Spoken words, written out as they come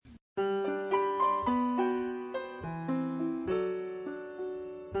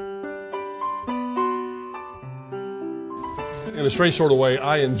In a strange sort of way,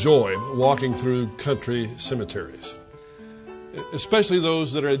 I enjoy walking through country cemeteries, especially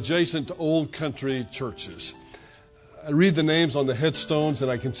those that are adjacent to old country churches. I read the names on the headstones and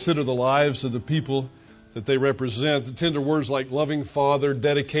I consider the lives of the people that they represent. The tender words like loving father,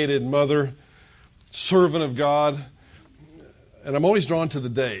 dedicated mother, servant of God. And I'm always drawn to the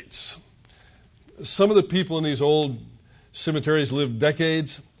dates. Some of the people in these old cemeteries lived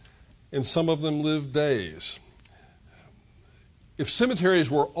decades, and some of them lived days. If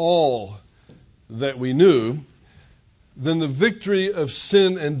cemeteries were all that we knew, then the victory of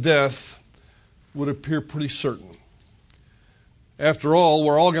sin and death would appear pretty certain. After all,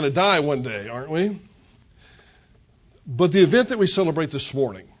 we're all going to die one day, aren't we? But the event that we celebrate this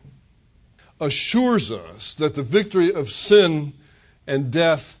morning assures us that the victory of sin and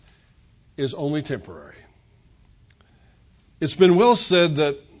death is only temporary. It's been well said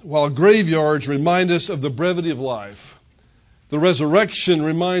that while graveyards remind us of the brevity of life, the resurrection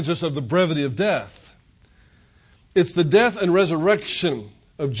reminds us of the brevity of death. It's the death and resurrection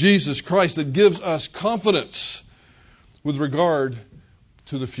of Jesus Christ that gives us confidence with regard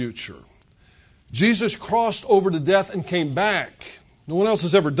to the future. Jesus crossed over to death and came back. No one else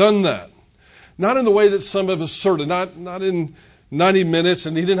has ever done that. Not in the way that some have asserted, not in 90 minutes,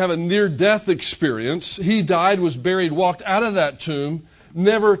 and he didn't have a near-death experience. He died, was buried, walked out of that tomb,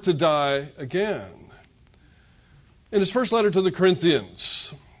 never to die again. In his first letter to the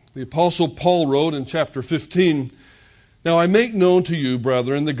Corinthians, the Apostle Paul wrote in chapter 15, "Now I make known to you,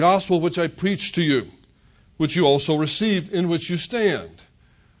 brethren, the gospel which I preached to you, which you also received, in which you stand,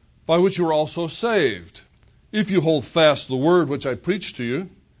 by which you are also saved, if you hold fast the word which I preached to you,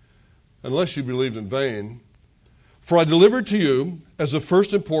 unless you believed in vain. For I delivered to you as of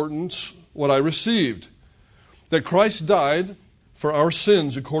first importance what I received, that Christ died for our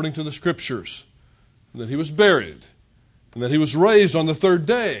sins according to the Scriptures, and that he was buried, and that he was raised on the third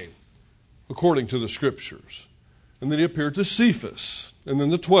day according to the Scriptures, and that he appeared to Cephas, and then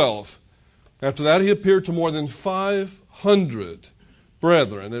the 12. After that he appeared to more than 500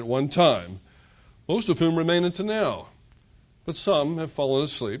 brethren at one time, most of whom remain unto now, but some have fallen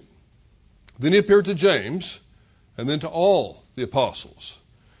asleep. Then he appeared to James, and then to all the apostles.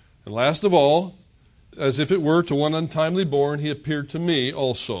 And last of all, as if it were to one untimely born, he appeared to me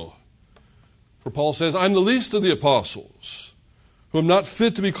also. For Paul says, I'm the least of the apostles, who am not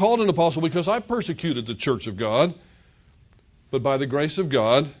fit to be called an apostle because I persecuted the church of God. But by the grace of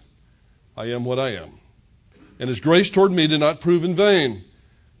God, I am what I am. And his grace toward me did not prove in vain.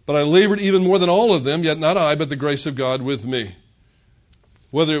 But I labored even more than all of them, yet not I, but the grace of God with me.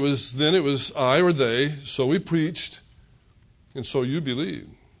 Whether it was then it was I or they, so we preached, and so you believed."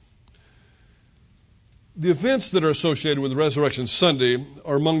 The events that are associated with Resurrection Sunday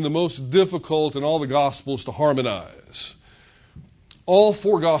are among the most difficult in all the Gospels to harmonize. All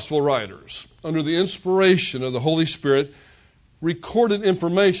four Gospel writers, under the inspiration of the Holy Spirit, recorded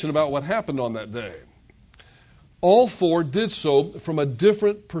information about what happened on that day. All four did so from a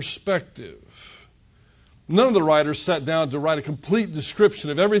different perspective. None of the writers sat down to write a complete description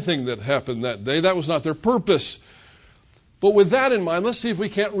of everything that happened that day. That was not their purpose. But with that in mind, let's see if we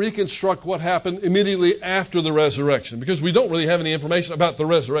can't reconstruct what happened immediately after the resurrection, because we don't really have any information about the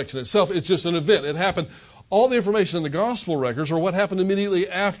resurrection itself. It's just an event. It happened. All the information in the gospel records are what happened immediately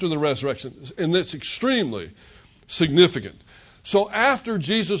after the resurrection, and that's extremely significant. So after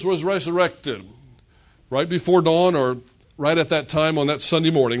Jesus was resurrected, right before dawn or right at that time on that Sunday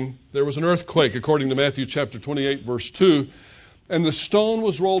morning, there was an earthquake, according to Matthew chapter 28, verse 2, and the stone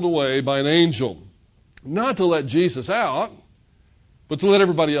was rolled away by an angel, not to let Jesus out, but to let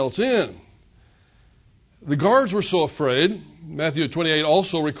everybody else in. The guards were so afraid, Matthew 28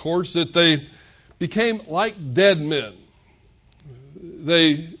 also records that they became like dead men.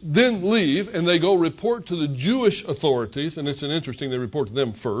 They then leave and they go report to the Jewish authorities, and it's interesting they report to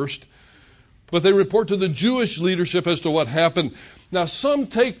them first, but they report to the Jewish leadership as to what happened. Now, some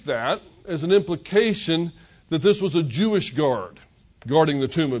take that as an implication that this was a Jewish guard guarding the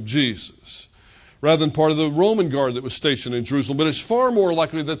tomb of Jesus, rather than part of the Roman guard that was stationed in Jerusalem. But it's far more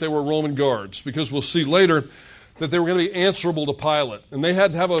likely that they were Roman guards, because we'll see later that they were going to be answerable to Pilate. And they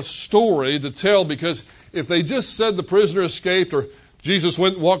had to have a story to tell, because if they just said the prisoner escaped or Jesus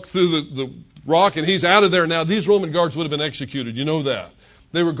walked through the rock and he's out of there now, these Roman guards would have been executed. You know that.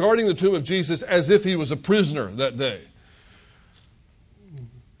 They were guarding the tomb of Jesus as if he was a prisoner that day.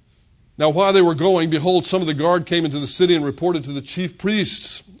 Now, while they were going, behold, some of the guard came into the city and reported to the chief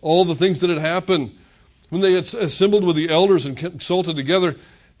priests all the things that had happened. When they had assembled with the elders and consulted together,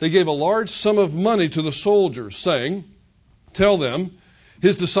 they gave a large sum of money to the soldiers, saying, "Tell them,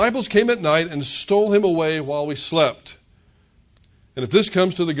 his disciples came at night and stole him away while we slept. And if this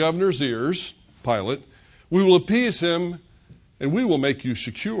comes to the governor's ears, Pilate, we will appease him and we will make you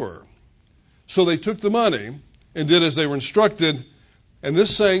secure. So they took the money and did as they were instructed. And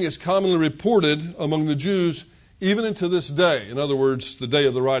this saying is commonly reported among the Jews even unto this day. In other words, the day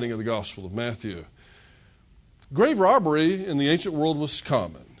of the writing of the Gospel of Matthew. Grave robbery in the ancient world was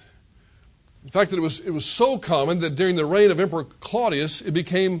common. In fact, it was so common that during the reign of Emperor Claudius, it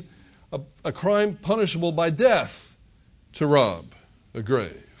became a crime punishable by death to rob a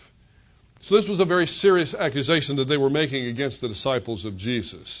grave. So this was a very serious accusation that they were making against the disciples of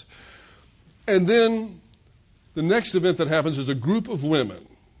Jesus. And then the next event that happens is a group of women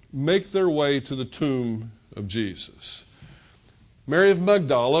make their way to the tomb of Jesus. Mary of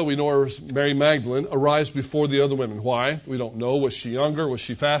Magdala, we know her as Mary Magdalene, arrives before the other women. Why? We don't know. Was she younger? Was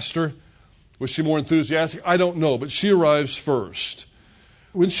she faster? Was she more enthusiastic? I don't know, but she arrives first.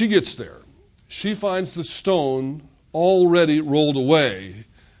 When she gets there, she finds the stone already rolled away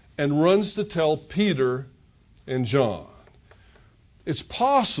and runs to tell Peter and John. It's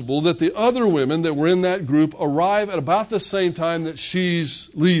possible that the other women that were in that group arrive at about the same time that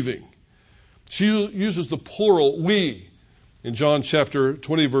she's leaving. She uses the plural, we, in John chapter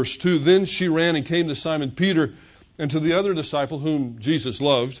 20, verse 2. Then she ran and came to Simon Peter and to the other disciple whom Jesus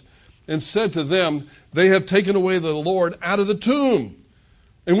loved and said to them, they have taken away the Lord out of the tomb.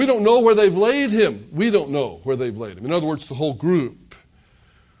 And we don't know where they've laid him. We don't know where they've laid him. In other words, the whole group.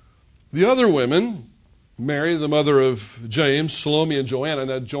 The other women, Mary, the mother of James, Salome, and Joanna.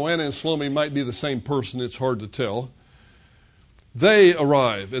 Now, Joanna and Salome might be the same person. It's hard to tell. They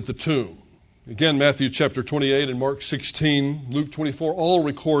arrive at the tomb. Again, Matthew chapter 28 and Mark 16, Luke 24, all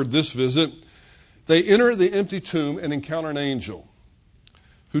record this visit. They enter the empty tomb and encounter an angel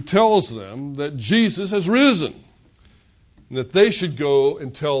who tells them that Jesus has risen and that they should go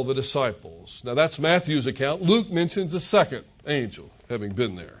and tell the disciples. Now, that's Matthew's account. Luke mentions a second angel having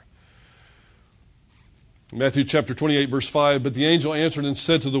been there. Matthew chapter 28, verse 5, but the angel answered and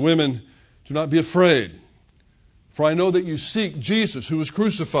said to the women, do not be afraid, for I know that you seek Jesus who was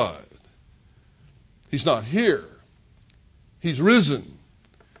crucified. He's not here. He's risen.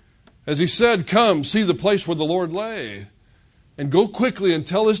 As he said, come, see the place where the Lord lay, and go quickly and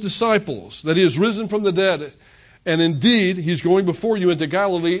tell his disciples that he is risen from the dead, and indeed he's going before you into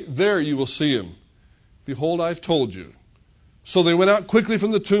Galilee. There you will see him. Behold, I've told you. So they went out quickly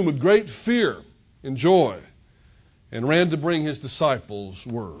from the tomb with great fear and joy, and ran to bring his disciples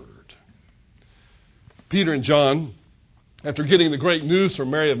word. Peter and John, after getting the great news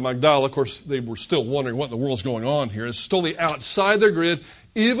from Mary of Magdala, of course, they were still wondering what in the world's going on here. It's totally outside their grid,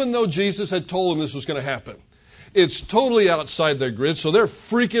 even though Jesus had told them this was going to happen. It's totally outside their grid, so they're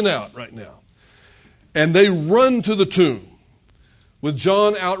freaking out right now. And they run to the tomb, with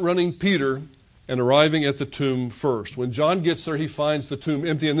John outrunning Peter and arriving at the tomb first. When John gets there, he finds the tomb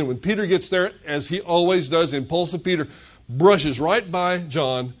empty. And then when Peter gets there, as he always does, impulsive Peter brushes right by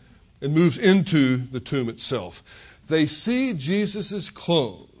John and moves into the tomb itself. They see Jesus'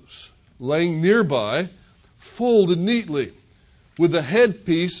 clothes laying nearby, folded neatly, with the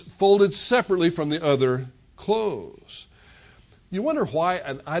headpiece folded separately from the other clothes. You wonder why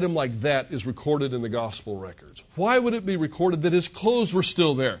an item like that is recorded in the gospel records. Why would it be recorded that his clothes were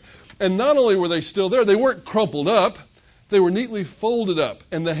still there? And not only were they still there, they weren't crumpled up. They were neatly folded up,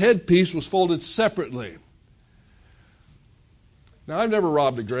 and the headpiece was folded separately. Now, I've never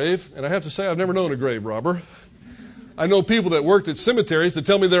robbed a grave, and I have to say I've never known a grave robber. I know people that worked at cemeteries that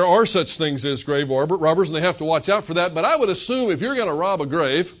tell me there are such things as grave robbers, and they have to watch out for that. But I would assume if you're going to rob a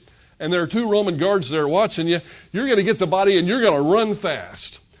grave, and there are 2 Roman guards there watching you, you're going to get the body and you're going to run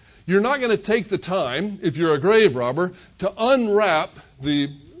fast. You're not going to take the time, if you're a grave robber, to unwrap the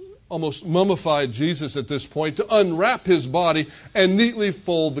almost mummified Jesus at this point, to unwrap his body and neatly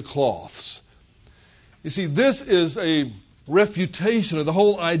fold the cloths. You see, this is a refutation of the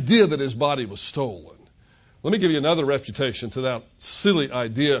whole idea that his body was stolen. Let me give you another refutation to that silly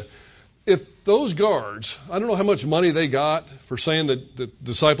idea. If those guards, I don't know how much money they got for saying that the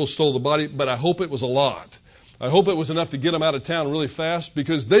disciples stole the body, but I hope it was a lot. I hope it was enough to get them out of town really fast,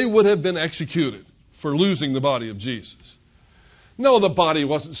 because they would have been executed for losing the body of Jesus. No, the body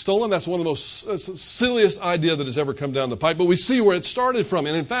wasn't stolen. That's one of the most silliest idea that has ever come down the pipe. But we see where it started from.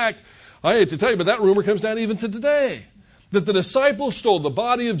 And in fact, I hate to tell you, but that rumor comes down even to today, that the disciples stole the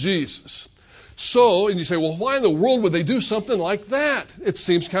body of Jesus. So, and you say, well, why in the world would they do something like that? It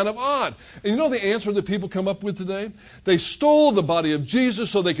seems kind of odd. And you know the answer that people come up with today? They stole the body of Jesus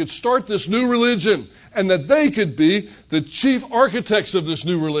so they could start this new religion, and that they could be the chief architects of this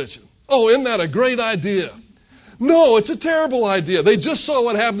new religion. Oh, isn't that a great idea? No, it's a terrible idea. They just saw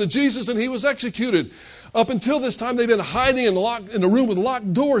what happened to Jesus and he was executed. Up until this time, they've been hiding in a room with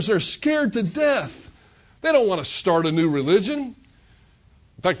locked doors. They're scared to death. They don't want to start a new religion.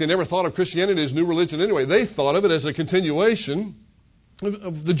 In fact, they never thought of Christianity as new religion anyway. They thought of it as a continuation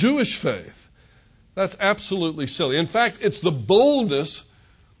of the Jewish faith. That's absolutely silly. In fact, it's the boldness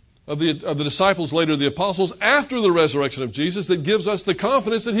of the disciples, later the apostles, after the resurrection of Jesus, that gives us the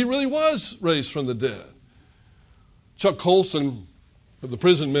confidence that he really was raised from the dead. Chuck Colson, of the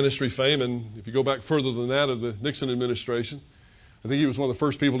prison ministry fame, and if you go back further than that, of the Nixon administration, I think he was one of the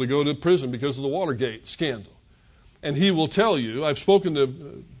first people to go to prison because of the Watergate scandal. And he will tell you, I've spoken to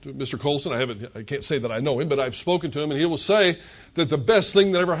Mr. Colson, I can't say that I know him, but I've spoken to him, and he will say that the best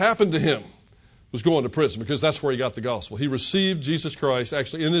thing that ever happened to him was going to prison, because that's where he got the gospel. He received Jesus Christ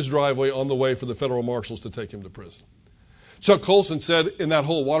actually in his driveway on the way for the federal marshals to take him to prison. Chuck Colson said in that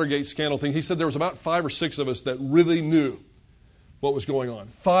whole Watergate scandal thing, he said there was about 5 or 6 of us that really knew what was going on.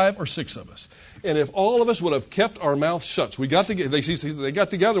 5 or 6 of us. And if all of us would have kept our mouths shut, they got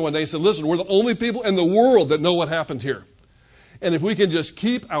together one day and said, listen, we're the only people in the world that know what happened here. And if we can just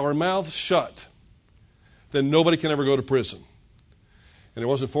keep our mouths shut, then nobody can ever go to prison. And it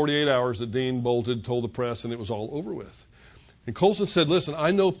wasn't 48 hours that Dean bolted, told the press, and it was all over with. And Colson said, listen,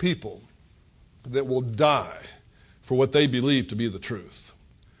 I know people that will die for what they believe to be the truth.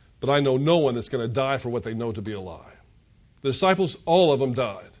 But I know no one that's going to die for what they know to be a lie. The disciples, all of them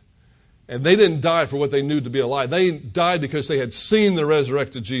died. And they didn't die for what they knew to be a lie. They died because they had seen the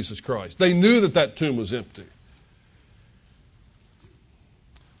resurrected Jesus Christ. They knew that that tomb was empty.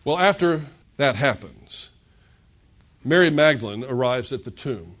 Well, after that happens, Mary Magdalene arrives at the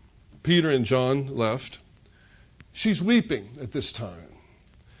tomb. Peter and John left. She's weeping at this time.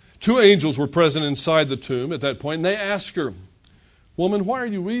 2 angels were present inside the tomb at that point, and they ask her, woman, why are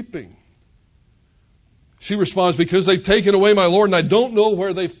you weeping? She responds, because they've taken away my Lord, and I don't know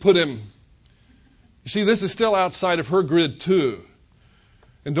where they've put him. You see, this is still outside of her grid too.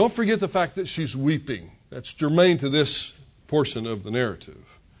 And don't forget the fact that she's weeping. That's germane to this portion of the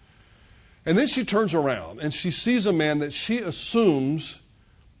narrative. And then she turns around and she sees a man that she assumes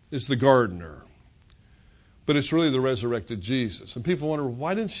is the gardener. But it's really the resurrected Jesus. And people wonder,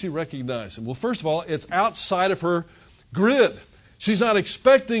 why didn't she recognize him? Well, first of all, it's outside of her grid. She's not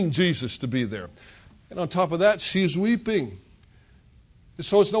expecting Jesus to be there. And on top of that, she's weeping.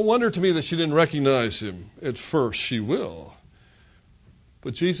 So it's no wonder to me that she didn't recognize him at first. She will.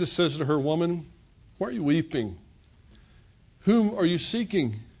 But Jesus says to her, woman, why are you weeping? Whom are you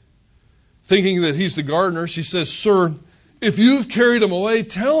seeking? Thinking that he's the gardener, she says, sir, if you've carried him away,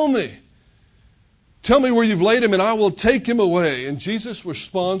 tell me. Tell me where you've laid him, and I will take him away. And Jesus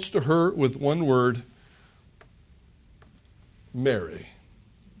responds to her with one word, Mary.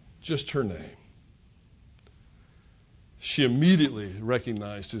 Just her name. She immediately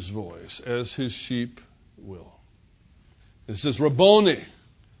recognized his voice, as his sheep will. It says, Rabboni.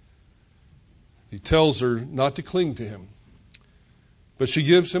 He tells her not to cling to him. But she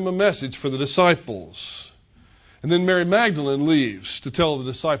gives him a message for the disciples. And then Mary Magdalene leaves to tell the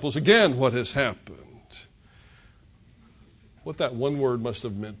disciples again what has happened. What that one word must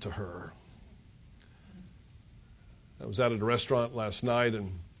have meant to her. I was out at a restaurant last night,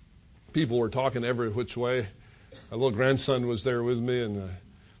 and people were talking every which way. My little grandson was there with me, and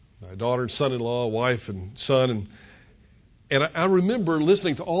my daughter and son-in-law, wife and son. And I remember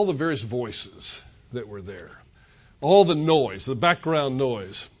listening to all the various voices that were there. All the noise, the background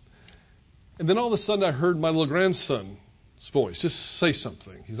noise. And then all of a sudden I heard my little grandson's voice just say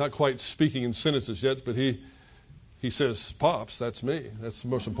something. He's not quite speaking in sentences yet, but he says, Pops, that's me. That's the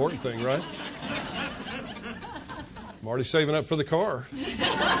most important thing, right? I'm already saving up for the car.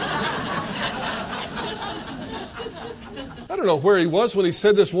 I don't know where he was when he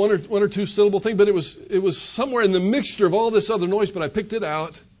said this one or two syllable thing, but it was somewhere in the mixture of all this other noise, but I picked it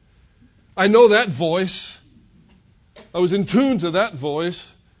out. I know that voice. I was in tune to that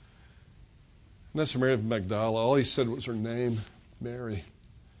voice. And that's Mary of Magdala. All he said was her name, Mary.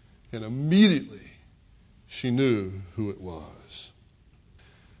 And immediately she knew who it was.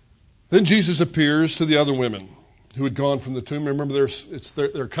 Then Jesus appears to the other women who had gone from the tomb. Remember,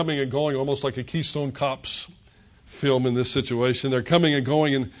 they're coming and going almost like a Keystone Cops film in this situation. They're coming and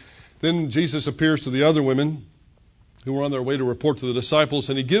going, and then Jesus appears to the other women who were on their way to report to the disciples,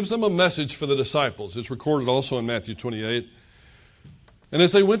 and he gives them a message for the disciples. It's recorded also in Matthew 28. And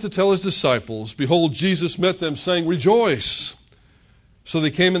as they went to tell his disciples, behold, Jesus met them, saying, Rejoice! So they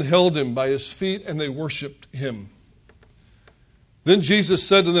came and held him by his feet, and they worshipped him. Then Jesus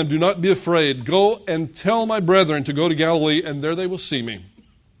said to them, Do not be afraid. Go and tell my brethren to go to Galilee, and there they will see me.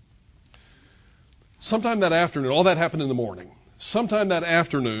 Sometime that afternoon, all that happened in the morning. Sometime that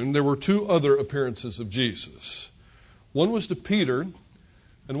afternoon, there were two other appearances of Jesus. One was to Peter,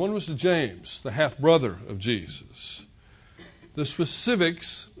 and one was to James, the half-brother of Jesus. The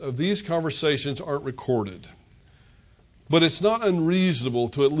specifics of these conversations aren't recorded, but it's not unreasonable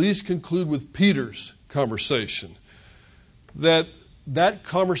to at least conclude with Peter's conversation that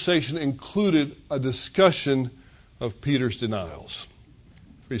conversation included a discussion of Peter's denials.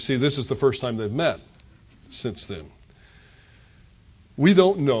 You see, this is the first time they've met since then. We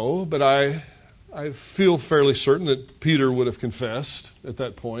don't know, but I feel fairly certain that Peter would have confessed at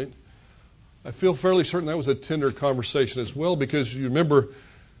that point. I feel fairly certain that was a tender conversation as well, because you remember,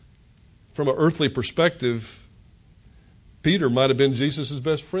 from an earthly perspective, Peter might have been Jesus'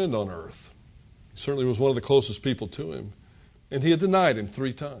 best friend on earth. He certainly was one of the closest people to him. And he had denied him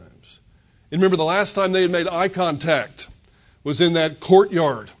 3 times. And remember, the last time they had made eye contact was in that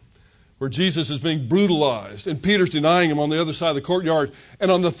courtyard where Jesus is being brutalized, and Peter's denying him on the other side of the courtyard. And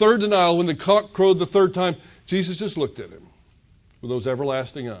on the third denial, when the cock crowed the third time, Jesus just looked at him with those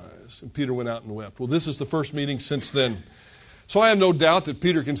everlasting eyes. And Peter went out and wept. Well, this is the first meeting since then. So I have no doubt that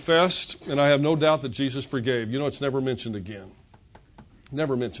Peter confessed, and I have no doubt that Jesus forgave. You know, it's never mentioned again.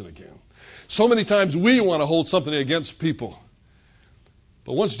 Never mentioned again. So many times we want to hold something against people.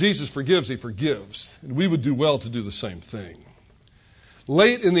 But once Jesus forgives, he forgives. And we would do well to do the same thing.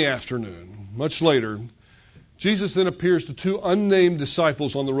 Late in the afternoon, much later, Jesus then appears to 2 unnamed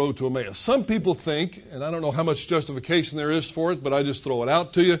disciples on the road to Emmaus. Some people think, and I don't know how much justification there is for it, but I just throw it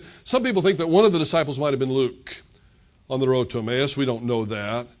out to you. Some people think that one of the disciples might have been Luke on the road to Emmaus. We don't know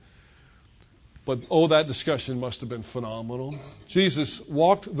that. But, that discussion must have been phenomenal. Jesus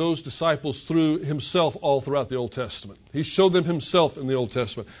walked those disciples through himself all throughout the Old Testament. He showed them himself in the Old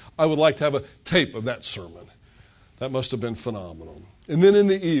Testament. I would like to have a tape of that sermon. That must have been phenomenal. And then in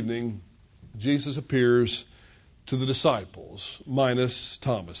the evening, Jesus appears to the disciples, minus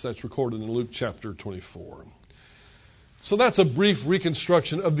Thomas. That's recorded in Luke chapter 24. So that's a brief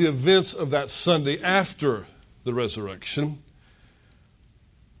reconstruction of the events of that Sunday after the resurrection.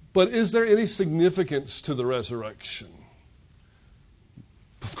 But is there any significance to the resurrection?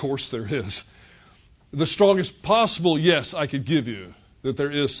 Of course there is. The strongest possible yes I could give you that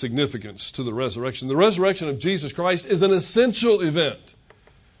there is significance to the resurrection. The resurrection of Jesus Christ is an essential event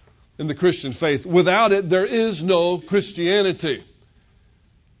in the Christian faith. Without it, there is no Christianity.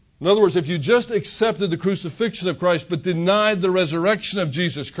 In other words, if you just accepted the crucifixion of Christ but denied the resurrection of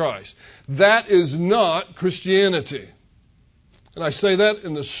Jesus Christ, that is not Christianity. And I say that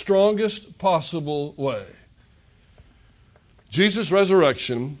in the strongest possible way. Jesus'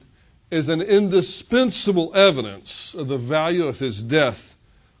 resurrection is an indispensable evidence of the value of his death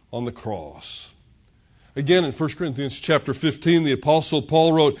on the cross. Again, in 1 Corinthians chapter 15, the Apostle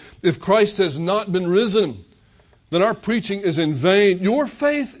Paul wrote, "If Christ has not been risen, then our preaching is in vain. Your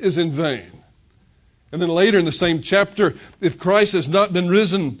faith is in vain." And then later in the same chapter, "If Christ has not been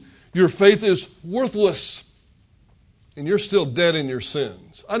risen, your faith is worthless, and you're still dead in your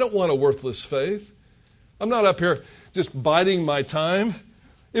sins." I don't want a worthless faith. I'm not up here just biding my time.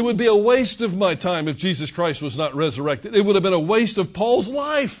 It would be a waste of my time if Jesus Christ was not resurrected. It would have been a waste of Paul's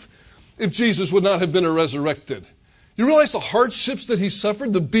life if Jesus would not have been resurrected. You realize the hardships that he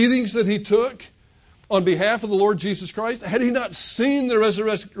suffered, the beatings that he took on behalf of the Lord Jesus Christ? Had he not seen the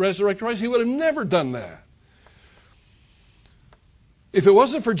resurrected Christ, he would have never done that. If it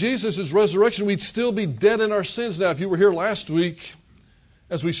wasn't for Jesus' resurrection, we'd still be dead in our sins. Now, if you were here last week,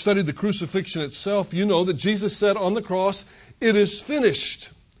 as we studied the crucifixion itself, you know that Jesus said on the cross, "It is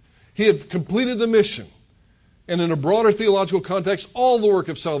finished." He had completed the mission. And in a broader theological context, all the work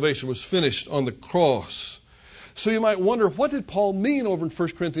of salvation was finished on the cross. So you might wonder, what did Paul mean over in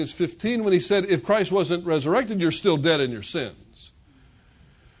 1 Corinthians 15 when he said, if Christ wasn't resurrected, you're still dead in your sins?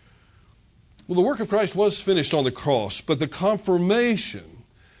 Well, the work of Christ was finished on the cross, but the confirmation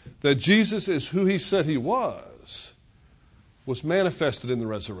that Jesus is who he said he was manifested in the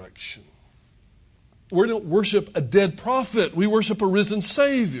resurrection. We don't worship a dead prophet. We worship a risen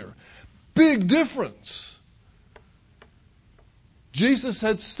Savior. Big difference. Jesus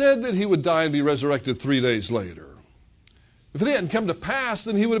had said that he would die and be resurrected 3 days later. If it hadn't come to pass,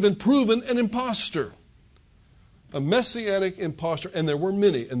 then he would have been proven an impostor. A messianic impostor. And there were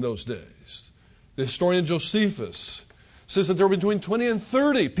many in those days. The historian Josephus says that there were between 20 and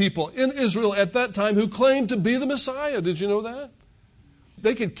 30 people in Israel at that time who claimed to be the Messiah. Did you know that?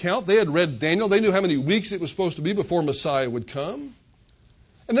 They could count. They had read Daniel. They knew how many weeks it was supposed to be before Messiah would come.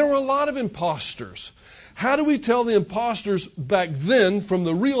 And there were a lot of imposters. How do we tell the imposters back then from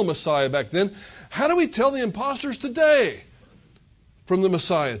the real Messiah back then? How do we tell the imposters today from the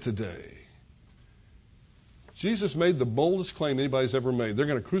Messiah today? Jesus made the boldest claim anybody's ever made. They're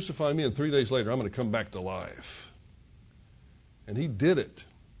going to crucify me, and 3 days later, I'm going to come back to life. And he did it.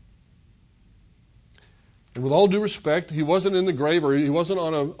 And with all due respect, he wasn't in the grave, or he wasn't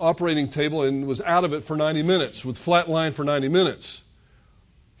on an operating table and was out of it for 90 minutes, with flatline for 90 minutes.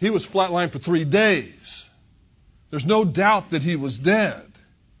 He was flatlined for 3 days. There's no doubt that he was dead.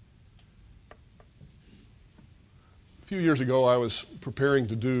 A few years ago, I was preparing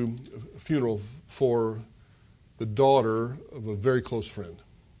to do a funeral for the daughter of a very close friend.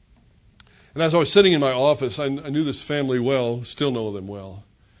 And as I was sitting in my office, I knew this family well, still know them well.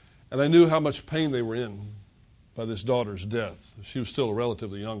 And I knew how much pain they were in by this daughter's death. She was still a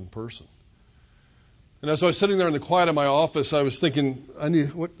relatively young person. And as I was sitting there in the quiet of my office, I was thinking,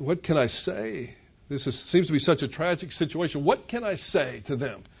 what can I say? Seems to be such a tragic situation. What can I say to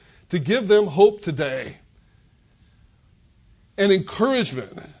them to give them hope today and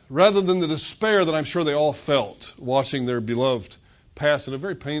encouragement rather than the despair that I'm sure they all felt watching their beloved pass in a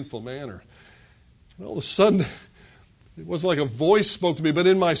very painful manner? And all of a sudden, it wasn't like a voice spoke to me, but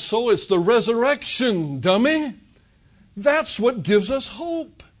in my soul, it's the resurrection, dummy. That's what gives us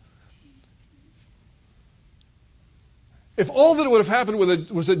hope. If all that would have happened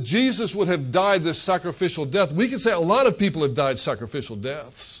was that Jesus would have died this sacrificial death, we could say a lot of people have died sacrificial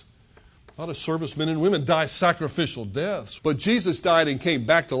deaths. A lot of servicemen and women die sacrificial deaths. But Jesus died and came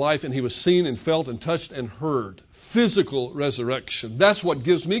back to life, and he was seen and felt and touched and heard. Physical resurrection. That's what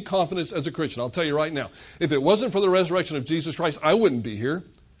gives me confidence as a Christian. I'll tell you right now, if it wasn't for the resurrection of Jesus Christ, I wouldn't be here.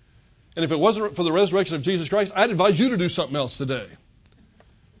 And if it wasn't for the resurrection of Jesus Christ, I'd advise you to do something else today.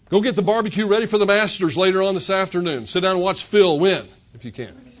 Go get the barbecue ready for the Masters later on this afternoon. Sit down and watch Phil win, if you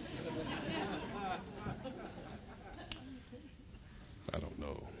can. I don't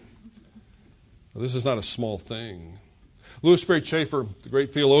know. This is not a small thing. Louis Sperry Chafer, the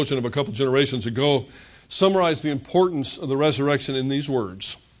great theologian of a couple generations ago, summarized the importance of the resurrection in these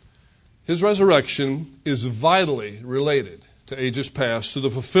words. His resurrection is vitally related to ages past, to the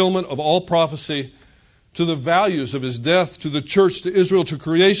fulfillment of all prophecy, to the values of his death, to the church, to Israel, to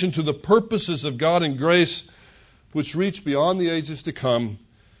creation, to the purposes of God and grace, which reach beyond the ages to come,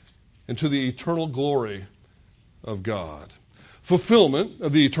 and to the eternal glory of God. Fulfillment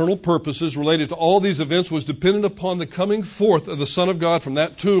of the eternal purposes related to all these events was dependent upon the coming forth of the Son of God from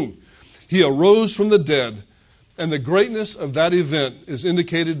that tomb. He arose from the dead, and the greatness of that event is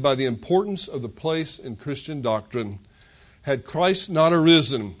indicated by the importance of the place in Christian doctrine. Had Christ not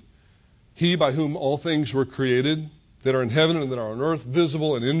arisen, he by whom all things were created, that are in heaven and that are on earth,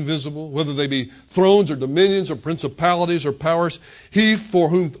 visible and invisible, whether they be thrones or dominions or principalities or powers, he for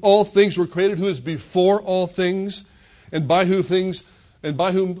whom all things were created, who is before all things, and by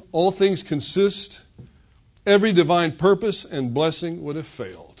whom all things consist, every divine purpose and blessing would have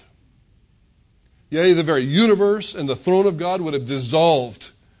failed. Yea, the very universe and the throne of God would have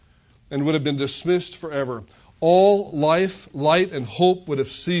dissolved and would have been dismissed forever. All life, light, and hope would have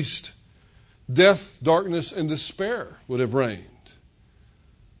ceased. Death, darkness, and despair would have reigned.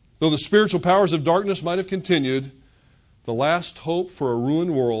 Though the spiritual powers of darkness might have continued, the last hope for a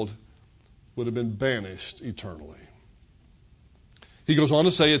ruined world would have been banished eternally. He goes on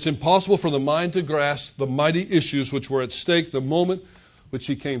to say, it's impossible for the mind to grasp the mighty issues which were at stake the moment which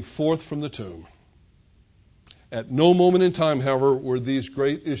he came forth from the tomb. At no moment in time, however, were these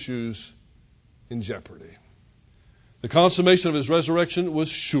great issues in jeopardy. The consummation of his resurrection was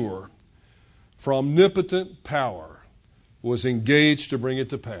sure, for omnipotent power was engaged to bring it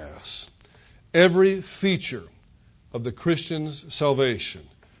to pass. Every feature of the Christian's salvation,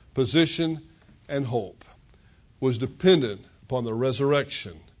 position, and hope was dependent upon the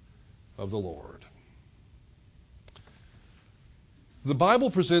resurrection of the Lord. The Bible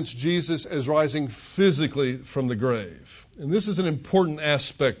presents Jesus as rising physically from the grave. And this is an important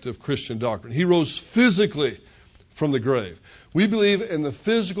aspect of Christian doctrine. He rose physically from the grave. We believe in the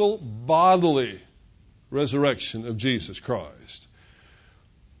physical, bodily resurrection of Jesus Christ.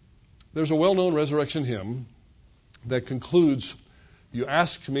 There's a well-known resurrection hymn that concludes, "You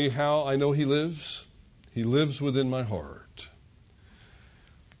ask me how I know he lives? He lives within my heart."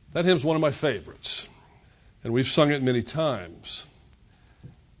 That hymn's one of my favorites, and we've sung it many times.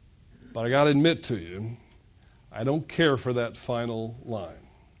 But I got to admit to you, I don't care for that final line.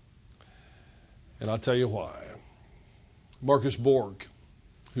 And I'll tell you why. Marcus Borg,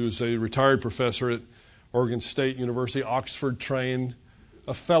 who's a retired professor at Oregon State University, Oxford trained,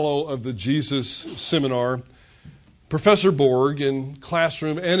 a fellow of the Jesus Seminar. Professor Borg, in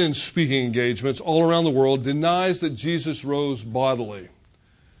classroom and in speaking engagements all around the world, denies that Jesus rose bodily.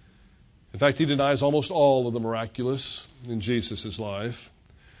 In fact, he denies almost all of the miraculous in Jesus' life.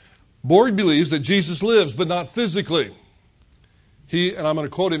 Borg believes that Jesus lives, but not physically. And I'm going to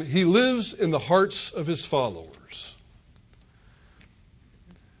quote him, he lives in the hearts of his followers.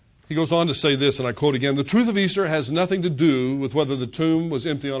 He goes on to say this, and I quote again, the truth of Easter has nothing to do with whether the tomb was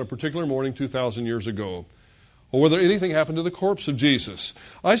empty on a particular morning 2,000 years ago, or whether anything happened to the corpse of Jesus.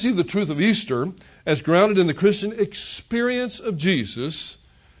 I see the truth of Easter as grounded in the Christian experience of Jesus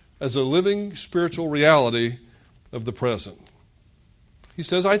as a living spiritual reality of the present. He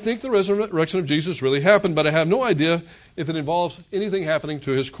says, I think the resurrection of Jesus really happened, but I have no idea if it involves anything happening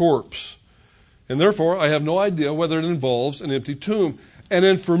to his corpse. And therefore, I have no idea whether it involves an empty tomb. And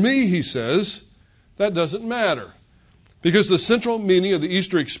then for me, he says, that doesn't matter. Because the central meaning of the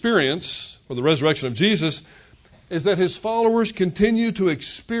Easter experience, or the resurrection of Jesus, is that his followers continue to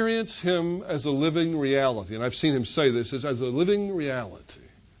experience him as a living reality. And I've seen him say this, as a living reality,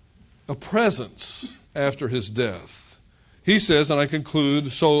 a presence after his death. He says, and I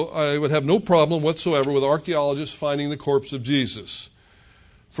conclude, so I would have no problem whatsoever with archaeologists finding the corpse of Jesus.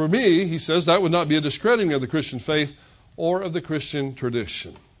 For me, he says, that would not be a discrediting of the Christian faith or of the Christian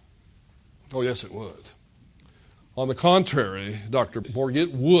tradition. Oh, yes, it would. On the contrary, Dr. Borg,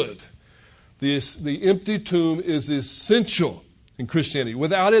 it would. The empty tomb is essential in Christianity.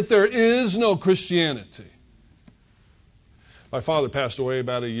 Without it, there is no Christianity. My father passed away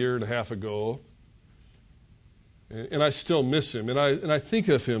about 1.5 years ago, and I still miss him, and I think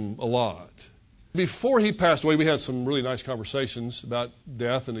of him a lot. Before he passed away, we had some really nice conversations about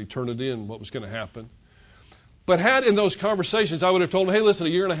death and eternity and what was going to happen. But had in those conversations, I would have told him, hey, listen,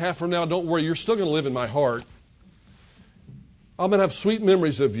 1.5 years from now, don't worry, you're still going to live in my heart. I'm going to have sweet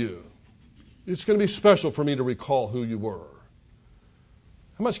memories of you. It's going to be special for me to recall who you were.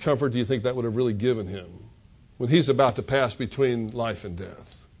 How much comfort do you think that would have really given him when he's about to pass between life and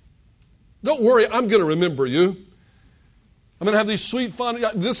death? Don't worry, I'm going to remember you. I'm going to have these sweet, fond...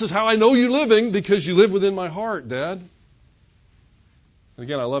 This is how I know you're living, because you live within my heart, Dad. And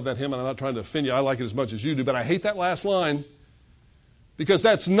again, I love that hymn, and I'm not trying to offend you. I like it as much as you do, but I hate that last line, because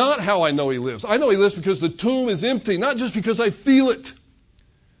that's not how I know he lives. I know he lives because the tomb is empty, not just because I feel it.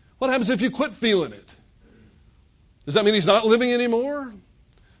 What happens if you quit feeling it? Does that mean he's not living anymore?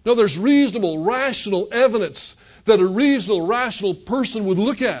 No, there's reasonable, rational evidence that a reasonable, rational person would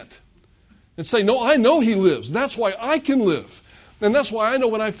look at and say, no, I know he lives. That's why I can live. And that's why I know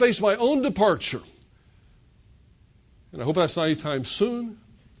when I face my own departure. And I hope that's not anytime soon.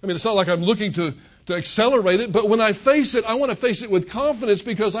 I mean, it's not like I'm looking to accelerate it, but when I face it, I want to face it with confidence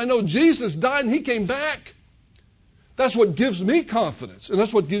because I know Jesus died and he came back. That's what gives me confidence, and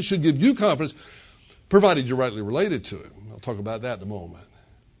that's what should give you confidence, provided you're rightly related to it. I'll talk about that in a moment.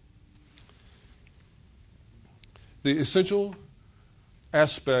 The essential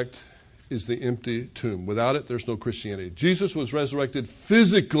aspect is the empty tomb. Without it, there's no Christianity. Jesus was resurrected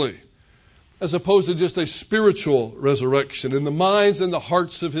physically, as opposed to just a spiritual resurrection in the minds and the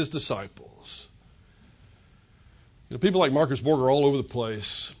hearts of his disciples. You know, people like Marcus Borg are all over the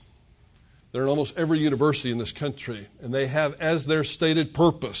place. They're in almost every university in this country, and they have as their stated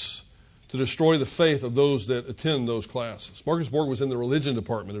purpose to destroy the faith of those that attend those classes. Marcus Borg was in the religion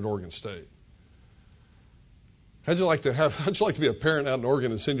department at Oregon State. How'd you like to be a parent out in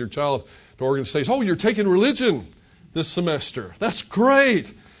Oregon and send your child to Oregon State? Oh, you're taking religion this semester. That's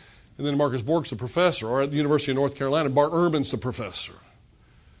great. And then Marcus Borg's the professor, or at the University of North Carolina, Bart Ehrman's the professor.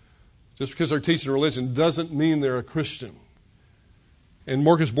 Just because they're teaching religion doesn't mean they're a Christian. And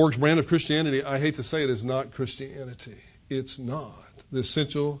Marcus Borg's brand of Christianity, I hate to say it, is not Christianity. It's not.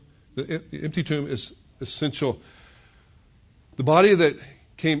 The empty tomb is essential. The body that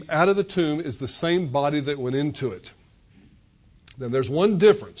came out of the tomb is the same body that went into it. Then there's one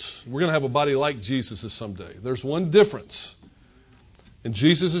difference. We're going to have a body like Jesus' someday. There's one difference in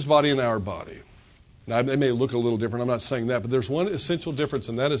Jesus' body and our body. Now, they may look a little different. I'm not saying that. But there's one essential difference,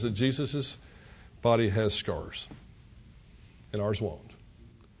 and that is that Jesus' body has scars, and ours won't.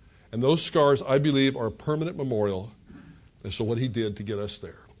 And those scars, I believe, are a permanent memorial as to what he did to get us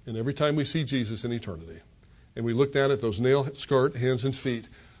there. And every time we see Jesus in eternity, and we look down at those nail-scarred hands and feet,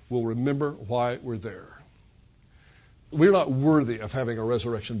 we'll remember why we're there. We're not worthy of having a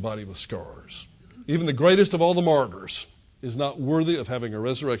resurrection body with scars. Even the greatest of all the martyrs is not worthy of having a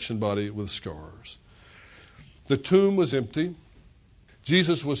resurrection body with scars. The tomb was empty.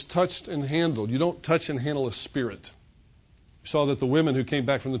 Jesus was touched and handled. You don't touch and handle a spirit. You saw that the women who came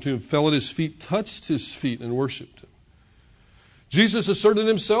back from the tomb fell at his feet, touched his feet, and worshipped him. Jesus asserted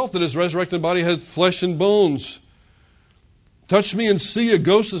himself that his resurrected body had flesh and bones. Touch me and see, a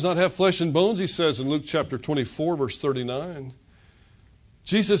ghost does not have flesh and bones, he says in Luke chapter 24, verse 39.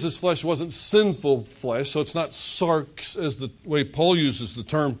 Jesus' flesh wasn't sinful flesh, so it's not sarx, as the way Paul uses the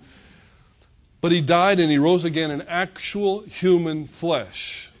term But he died and he rose again in actual human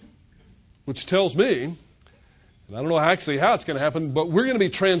flesh, which tells me, and I don't know actually how it's going to happen, but we're going to be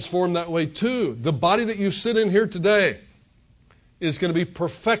transformed that way too. The body that you sit in here today is going to be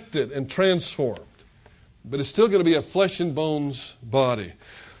perfected and transformed, but it's still going to be a flesh and bones body.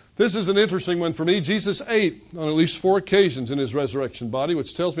 This is an interesting one for me. Jesus ate on at least 4 occasions in his resurrection body,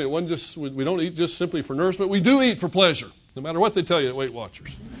 which tells me it wasn't just, we don't eat just simply for nourishment. We do eat for pleasure, no matter what they tell you at Weight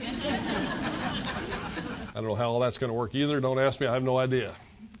Watchers. I don't know how all that's going to work either. Don't ask me. I have no idea.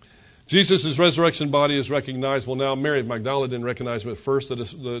 Jesus' resurrection body is recognizable now. Mary of Magdala didn't recognize him at first.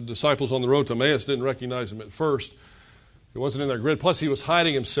 The disciples on the road to Emmaus didn't recognize him at first. It wasn't in their grid. Plus, he was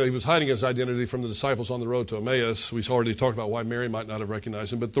hiding himself. He was hiding his identity from the disciples on the road to Emmaus. We've already talked about why Mary might not have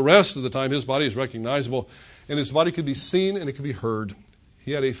recognized him. But the rest of the time, his body is recognizable, and his body could be seen and it could be heard.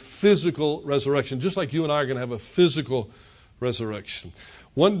 He had a physical resurrection, just like you and I are going to have a physical resurrection.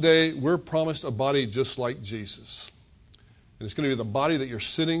 One day, we're promised a body just like Jesus. And it's going to be the body that you're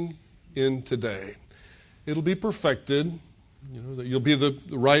sitting in today. It'll be perfected. You know, you'll be the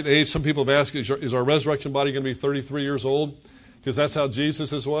right age. Some people have asked, is our resurrection body going to be 33 years old? Because that's how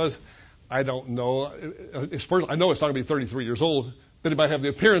Jesus' was. I don't know. I know it's not going to be 33 years old, but it might have the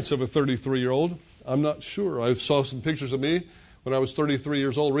appearance of a 33-year-old. I'm not sure. I saw some pictures of me when I was 33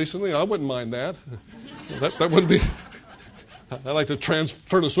 years old recently, and I wouldn't mind that. That wouldn't be... I'd like to turn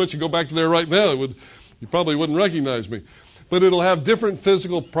the switch and go back to there right now. You probably wouldn't recognize me. But it'll have different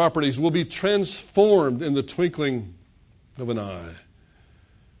physical properties. We'll be transformed in the twinkling of an eye.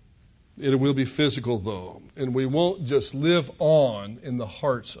 It will be physical, though. And we won't just live on in the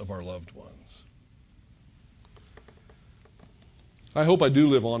hearts of our loved ones. I hope I do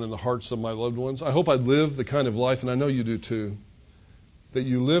live on in the hearts of my loved ones. I hope I live the kind of life, and I know you do too, that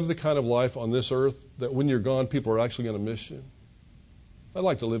you live the kind of life on this earth that when you're gone, people are actually going to miss you. I'd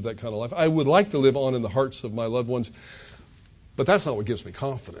like to live that kind of life. I would like to live on in the hearts of my loved ones, but that's not what gives me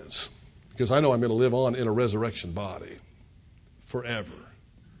confidence, because I know I'm going to live on in a resurrection body forever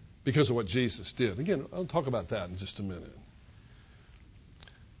because of what Jesus did. Again, I'll talk about that in just a minute.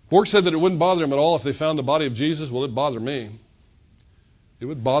 Bork said that it wouldn't bother him at all if they found the body of Jesus. Well, it'd bother me. It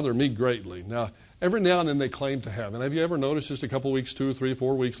would bother me greatly. Now, every now and then they claim to have. And have you ever noticed just a couple weeks, 2 or 3,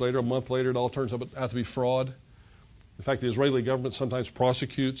 4 weeks later, a month later, it all turns out to be fraud? In fact, the Israeli government sometimes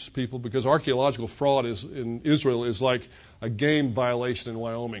prosecutes people because archaeological fraud in Israel is like a game violation in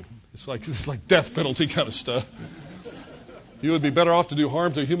Wyoming. It's like death penalty kind of stuff. You would be better off to do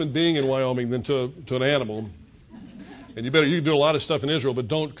harm to a human being in Wyoming than to an animal. And you can do a lot of stuff in Israel, but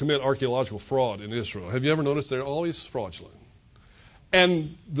don't commit archaeological fraud in Israel. Have you ever noticed they're always fraudulent?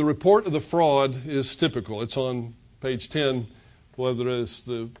 And the report of the fraud is typical. It's on page 10, whether it's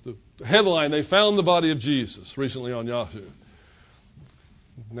the headline, they found the body of Jesus, recently on Yahoo.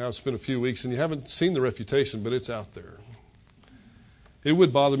 Now it's been a few weeks, and you haven't seen the refutation, but it's out there. It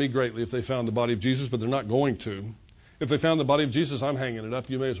would bother me greatly if they found the body of Jesus, but they're not going to. If they found the body of Jesus, I'm hanging it up.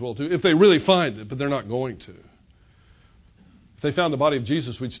 You may as well too. If they really find it, but they're not going to. If they found the body of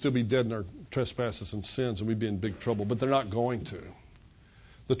Jesus, we'd still be dead in our trespasses and sins, and we'd be in big trouble, but they're not going to.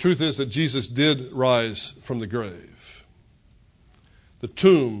 The truth is that Jesus did rise from the grave. The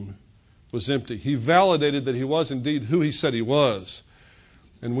tomb was empty. He validated that he was indeed who he said he was.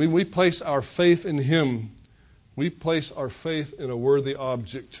 And when we place our faith in him, we place our faith in a worthy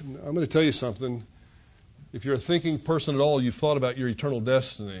object. I'm going to tell you something. If you're a thinking person at all, you've thought about your eternal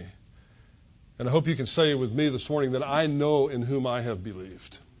destiny. And I hope you can say with me this morning that I know in whom I have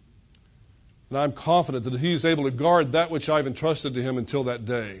believed. And I'm confident that he is able to guard that which I've entrusted to him until that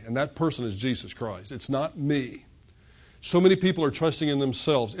day. And that person is Jesus Christ. It's not me. So many people are trusting in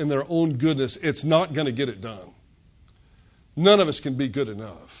themselves, in their own goodness. It's not going to get it done. None of us can be good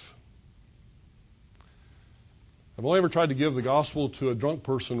enough. I've only ever tried to give the gospel to a drunk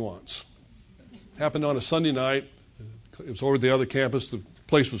person once. It happened on a Sunday night. It was over at the other campus. The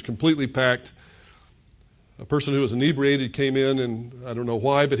place was completely packed. A person who was inebriated came in, and I don't know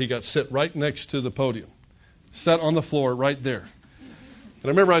why, but he got sit right next to the podium. Sat on the floor right there. And I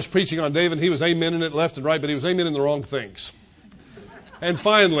remember I was preaching on David, and he was amening it left and right, but he was amening the wrong things. And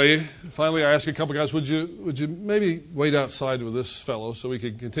finally I asked a couple guys, would you maybe wait outside with this fellow so we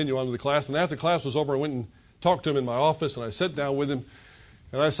could continue on with the class? And after class was over, I went and talked to him in my office, and I sat down with him,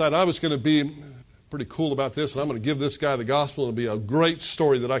 and I decided I was going to be pretty cool about this, and I'm going to give this guy the gospel. It'll be a great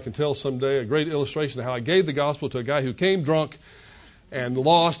story that I can tell someday, a great illustration of how I gave the gospel to a guy who came drunk and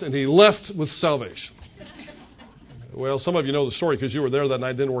lost, and he left with salvation. Well, some of you know the story because you were there that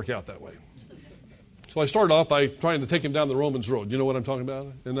night. It didn't work out that way. So I started off by trying to take him down the Romans road. You know what I'm talking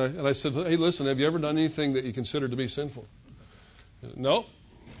about? And I said, hey, listen, have you ever done anything that you consider to be sinful? No.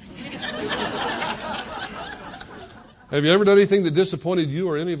 Have you ever done anything that disappointed you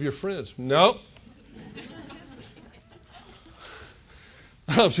or any of your friends? Nope.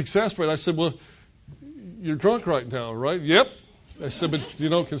 I was exasperated. I said, well, you're drunk right now, right? Yep. I said, but you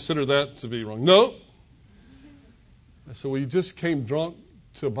don't consider that to be wrong? No. I said, well, you just came drunk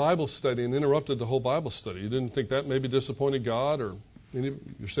to a Bible study and interrupted the whole Bible study. You didn't think that maybe disappointed God or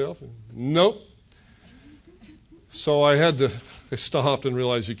yourself? Nope. So I stopped and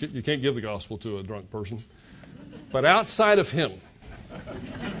realized you can't give the gospel to a drunk person. But outside of him,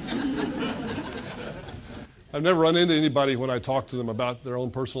 I've never run into anybody when I talk to them about their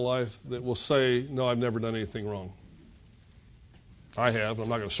own personal life that will say, no, I've never done anything wrong. I have. I'm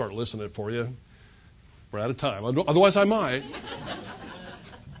not going to start listing it for you. We're out of time. Otherwise, I might.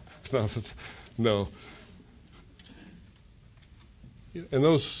 No. And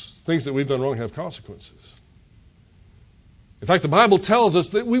those things that we've done wrong have consequences. In fact, the Bible tells us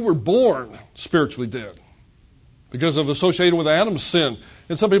that we were born spiritually dead because of associating with Adam's sin.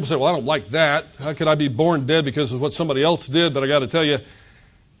 And some people say, well, I don't like that. How could I be born dead because of what somebody else did? But I got to tell you,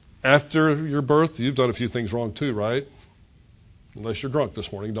 after your birth, you've done a few things wrong too, right? Unless you're drunk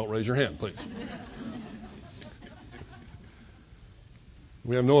this morning, don't raise your hand, please.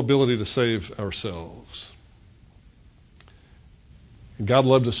 We have no ability to save ourselves. And God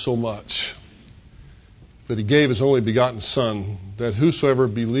loved us so much that he gave his only begotten Son, that whosoever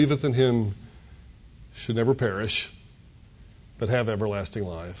believeth in him should never perish, but have everlasting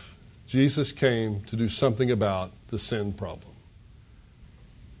life. Jesus came to do something about the sin problem.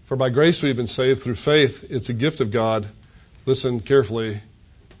 For by grace we have been saved through faith. It's a gift of God. Listen carefully,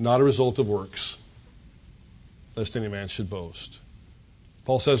 not a result of works, lest any man should boast.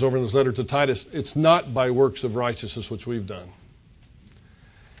 Paul says over in his letter to Titus, it's not by works of righteousness which we've done.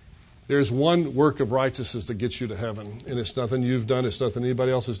 There's one work of righteousness that gets you to heaven, and it's nothing you've done, it's nothing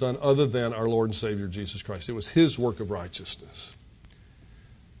anybody else has done other than our Lord and Savior Jesus Christ. It was his work of righteousness.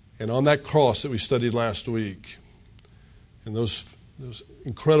 And on that cross that we studied last week, in those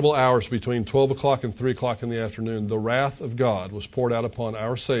incredible hours between 12 o'clock and 3 o'clock in the afternoon, the wrath of God was poured out upon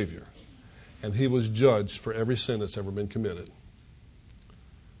our Savior, and he was judged for every sin that's ever been committed.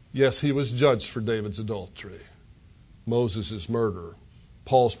 Yes, he was judged for David's adultery, Moses' murder,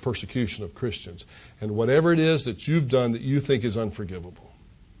 Paul's persecution of Christians, and whatever it is that you've done that you think is unforgivable.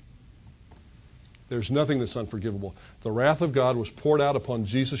 There's nothing that's unforgivable. The wrath of God was poured out upon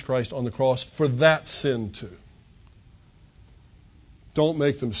Jesus Christ on the cross for that sin too. Don't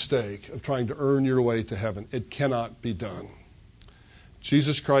make the mistake of trying to earn your way to heaven. It cannot be done.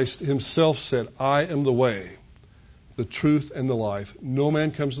 Jesus Christ himself said, I am the way, the truth, and the life. No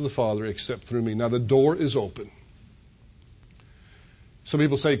man comes to the Father except through me. Now the door is open. Some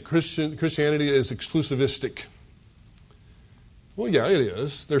people say Christianity is exclusivistic. Well, yeah, it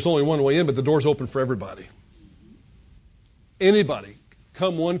is. There's only one way in, but the door's open for everybody. Anybody.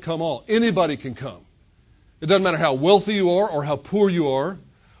 Come one, come all. Anybody can come. It doesn't matter how wealthy you are or how poor you are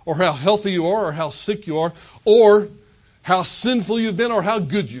or how healthy you are or how sick you are or how sinful you've been or how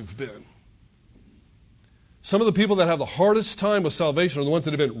good you've been. Some of the people that have the hardest time with salvation are the ones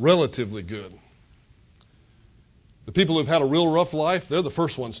that have been relatively good. The people who've had a real rough life, they're the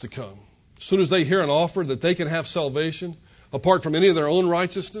first ones to come. As soon as they hear an offer that they can have salvation apart from any of their own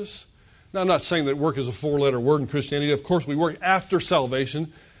righteousness. Now, I'm not saying that work is a four-letter word in Christianity. Of course, we work after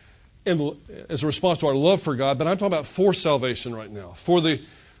salvation and as a response to our love for God, but I'm talking about for salvation right now, for the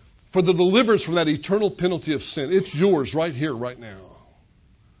deliverance from that eternal penalty of sin. It's yours right here, right now.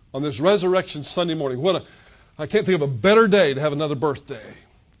 On this Resurrection Sunday morning, I can't think of a better day to have another birthday,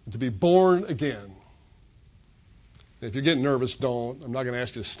 to be born again. If you're getting nervous, don't. I'm not going to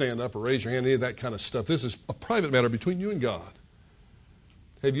ask you to stand up or raise your hand, any of that kind of stuff. This is a private matter between you and God.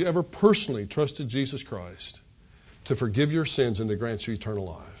 Have you ever personally trusted Jesus Christ to forgive your sins and to grant you eternal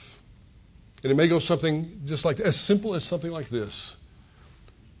life? And it may go something just like as simple as something like this.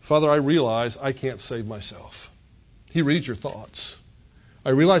 Father, I realize I can't save myself. He reads your thoughts. I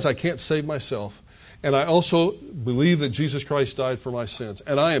realize I can't save myself. And I also believe that Jesus Christ died for my sins.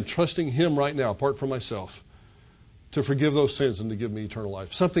 And I am trusting him right now, apart from myself, to forgive those sins and to give me eternal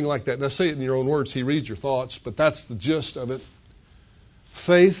life. Something like that. Now say it in your own words. He reads your thoughts, but that's the gist of it.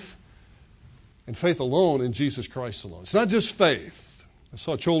 Faith, and faith alone in Jesus Christ alone. It's not just faith. I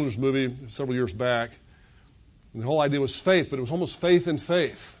saw a children's movie several years back, and the whole idea was faith, but it was almost faith in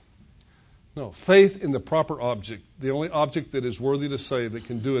faith. No, faith in the proper object. The only object that is worthy to save that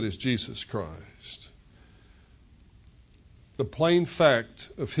can do it is Jesus Christ. The plain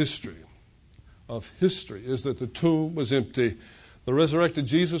fact of history is that the tomb was empty. The resurrected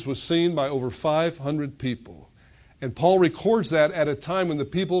Jesus was seen by over 500 people. And Paul records that at a time when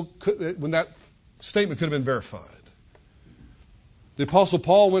when that statement could have been verified. The Apostle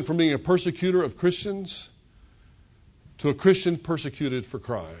Paul went from being a persecutor of Christians to a Christian persecuted for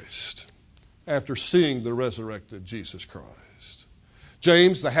Christ after seeing the resurrected Jesus Christ.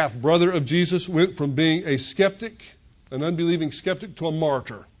 James, the half-brother of Jesus, went from being a skeptic, an unbelieving skeptic, to a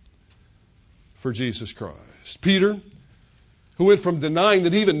martyr for Jesus Christ. Peter, who went from denying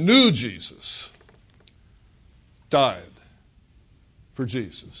that he even knew Jesus, died for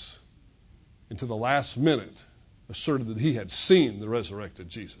Jesus, and to the last minute asserted that he had seen the resurrected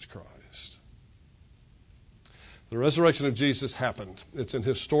Jesus Christ. The resurrection of Jesus happened. It's an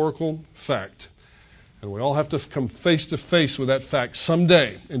historical fact. And we all have to come face to face with that fact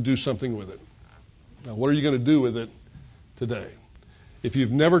someday and do something with it. Now, what are you going to do with it today? If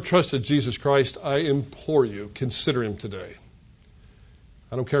you've never trusted Jesus Christ, I implore you, consider him today.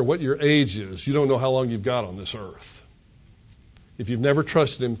 I don't care what your age is. You don't know how long you've got on this earth. If you've never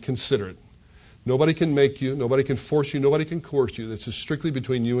trusted him, consider it. Nobody can make you. Nobody can force you. Nobody can coerce you. This is strictly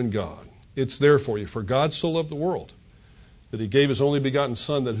between you and God. It's there for you. For God so loved the world that he gave his only begotten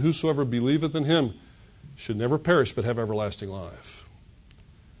Son, that whosoever believeth in him should never perish but have everlasting life.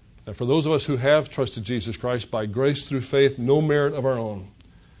 And for those of us who have trusted Jesus Christ by grace through faith, no merit of our own,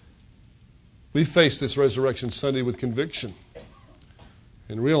 we face this Resurrection Sunday with conviction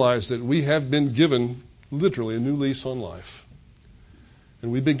and realize that we have been given literally a new lease on life.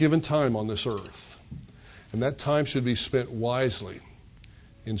 And we've been given time on this earth. And that time should be spent wisely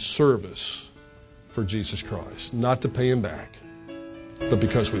in service for Jesus Christ. Not to pay him back, but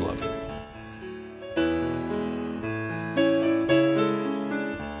because we love him.